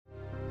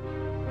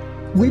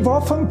We've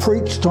often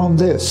preached on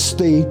this,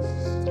 the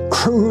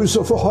cruse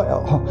of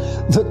oil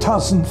that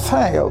doesn't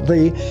fail,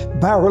 the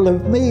barrel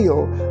of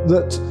meal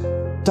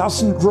that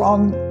doesn't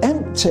run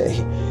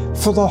empty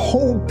for the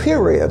whole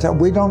period. And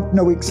we don't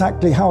know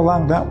exactly how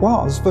long that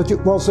was, but it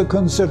was a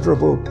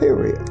considerable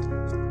period.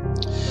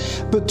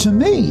 But to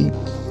me,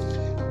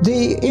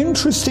 the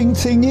interesting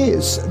thing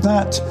is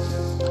that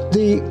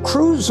the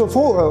cruse of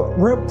oil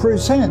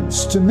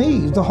represents, to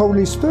me, the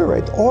Holy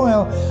Spirit.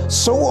 Oil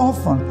so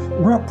often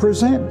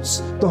represents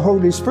the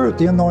Holy Spirit.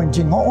 The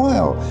anointing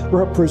oil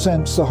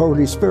represents the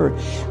Holy Spirit.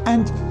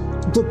 And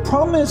the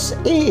promise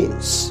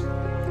is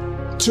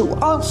to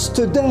us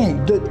today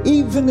that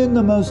even in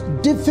the most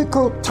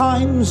difficult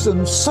times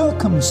and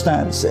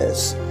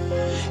circumstances,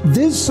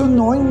 this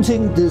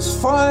anointing,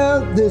 this fire,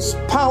 this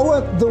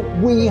power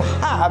that we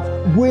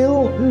have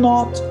will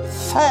not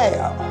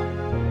fail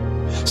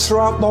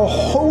throughout the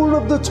whole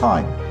of the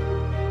time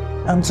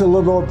until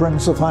the Lord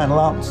brings the final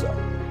answer.